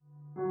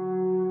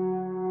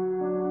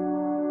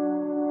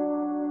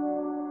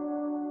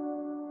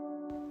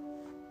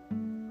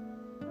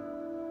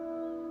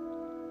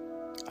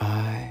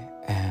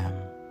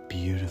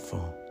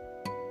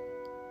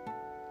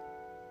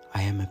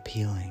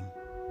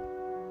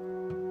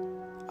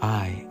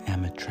I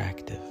am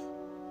attractive.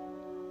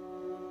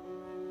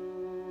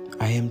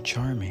 I am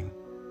charming.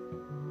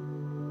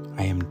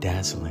 I am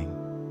dazzling.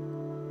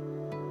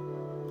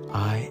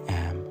 I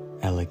am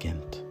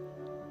elegant.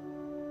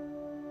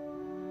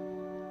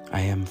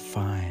 I am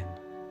fine.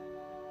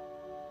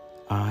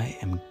 I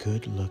am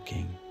good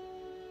looking.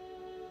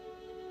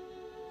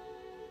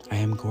 I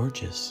am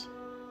gorgeous.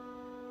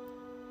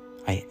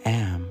 I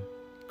am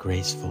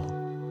graceful.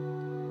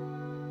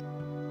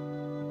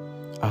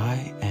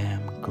 I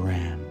am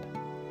grand.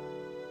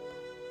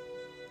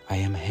 I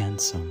am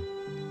handsome.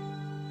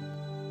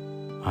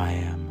 I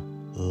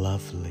am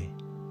lovely.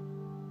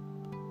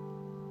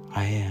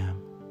 I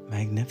am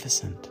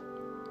magnificent.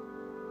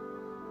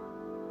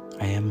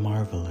 I am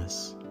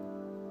marvelous.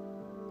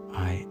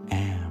 I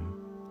am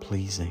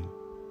pleasing.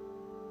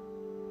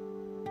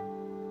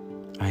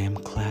 I am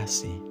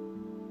classy.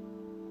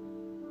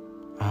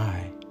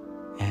 I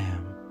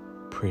am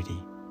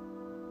pretty.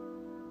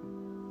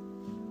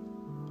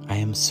 I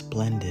am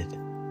splendid.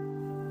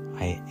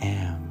 I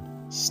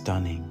am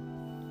stunning.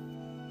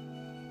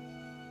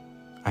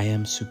 I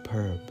am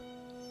superb.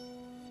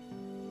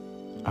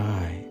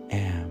 I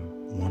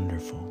am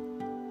wonderful.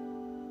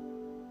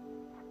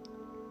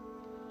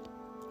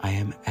 I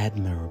am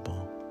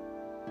admirable.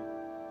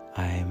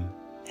 I am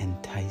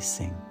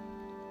enticing.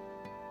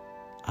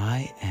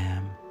 I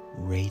am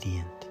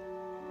radiant.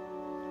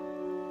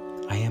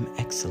 I am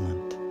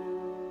excellent.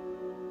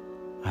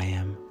 I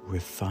am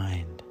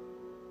refined.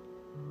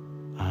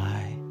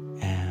 I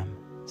am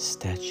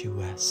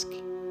statuesque.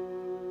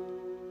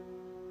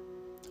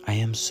 I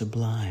am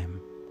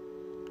sublime.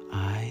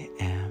 I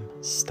am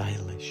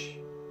stylish.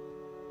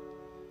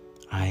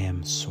 I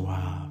am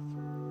suave.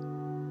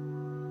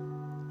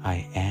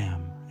 I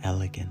am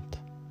elegant.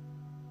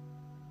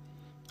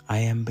 I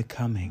am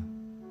becoming.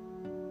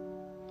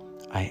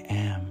 I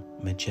am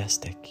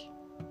majestic.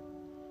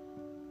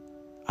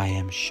 I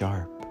am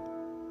sharp.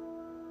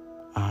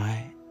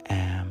 I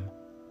am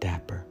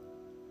dapper.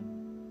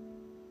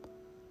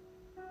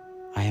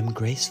 I am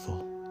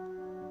graceful.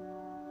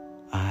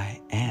 I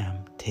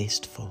am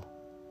tasteful.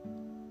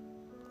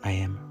 I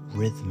am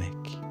rhythmic.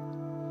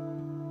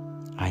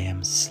 I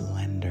am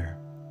slender.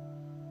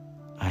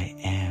 I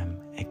am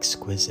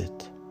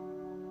exquisite.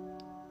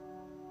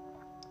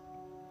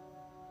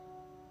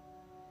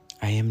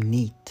 I am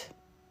neat.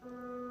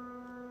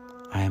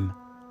 I am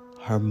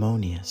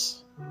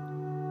harmonious.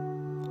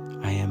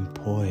 I am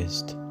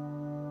poised.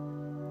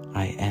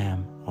 I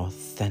am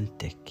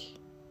authentic.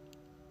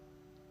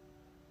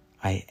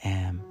 I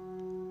am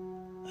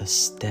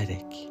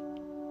aesthetic.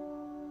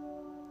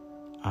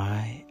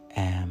 I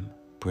am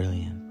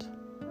brilliant.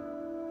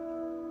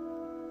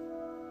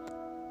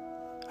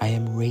 I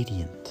am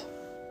radiant.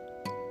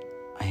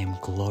 I am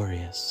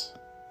glorious.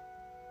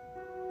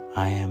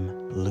 I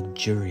am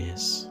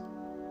luxurious.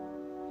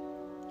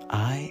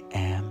 I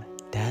am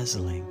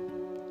dazzling.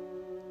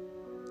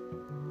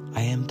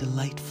 I am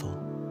delightful.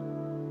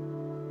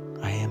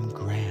 I am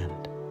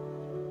grand.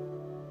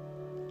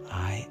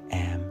 I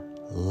am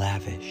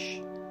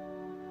lavish.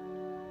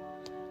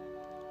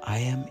 I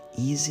am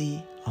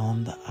easy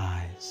on the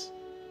eyes.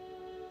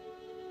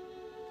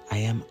 I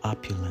am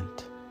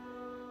opulent.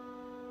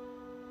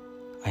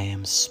 I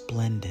am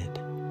splendid.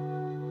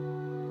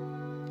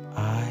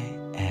 I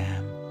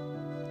am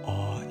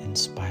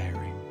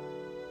awe-inspiring.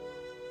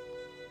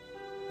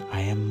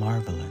 I am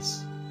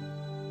marvelous.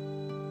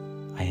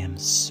 I am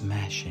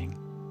smashing.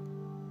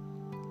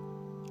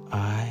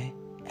 I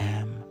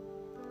am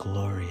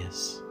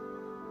glorious.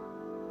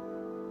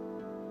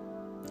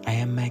 I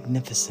am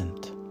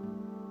magnificent.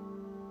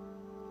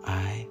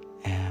 I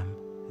am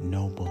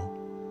noble.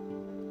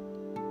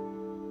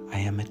 I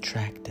am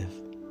attractive.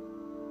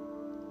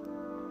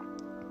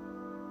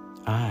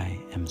 I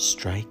am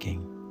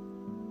striking.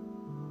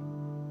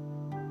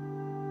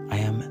 I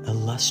am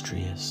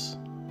illustrious.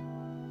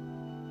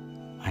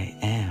 I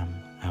am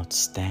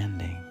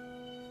outstanding.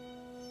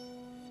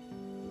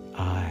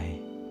 I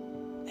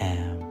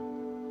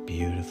am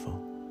beautiful.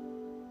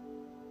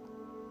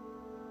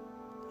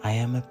 I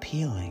am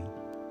appealing.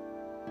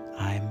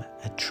 I'm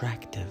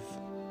attractive.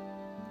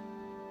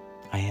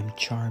 I am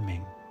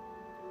charming.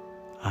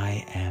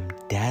 I am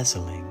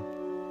dazzling.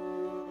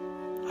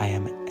 I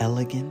am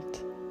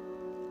elegant.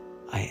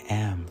 I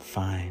am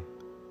fine.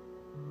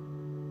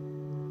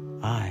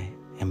 I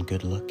am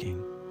good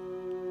looking.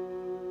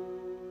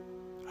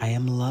 I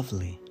am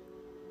lovely.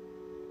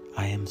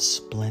 I am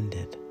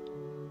splendid.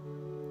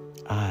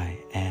 I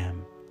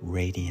am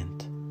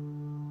radiant.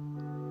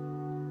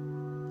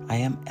 I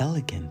am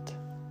elegant.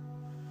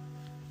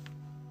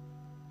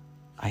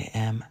 I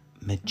am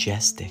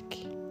majestic.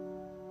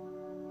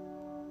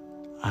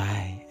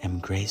 I am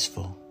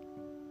graceful.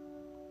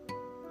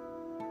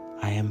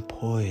 I am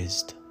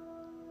poised.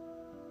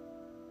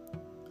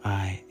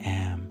 I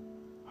am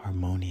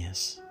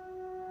harmonious.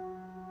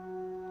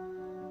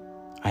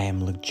 I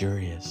am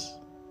luxurious.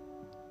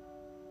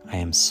 I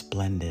am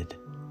splendid.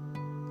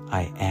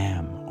 I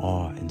am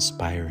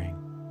awe-inspiring.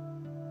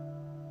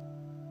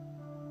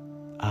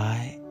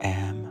 I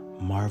am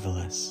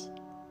marvelous.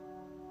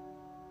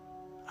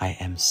 I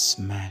am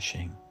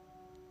smashing.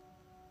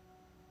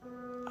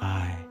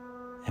 I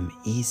am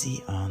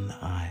easy on the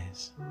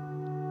eyes.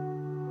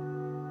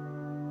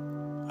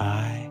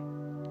 I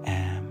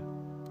am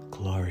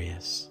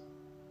glorious.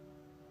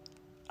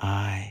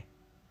 I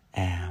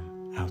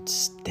am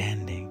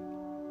outstanding.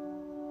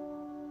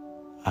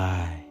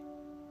 I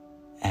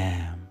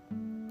am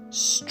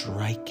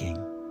striking.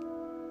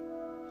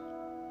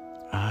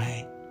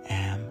 I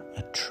am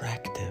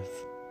attractive.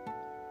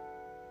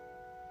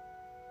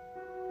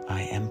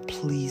 I am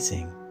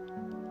pleasing.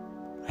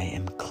 I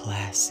am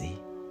classy.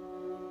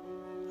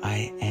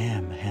 I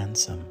am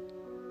handsome.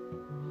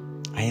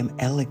 I am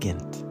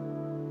elegant.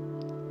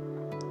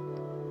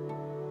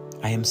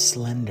 I am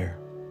slender.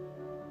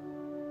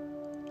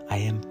 I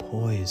am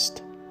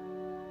poised.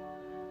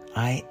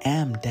 I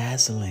am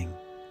dazzling.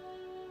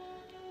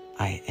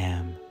 I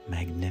am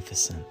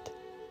magnificent.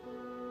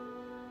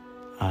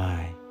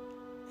 I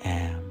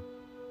am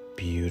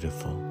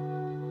beautiful.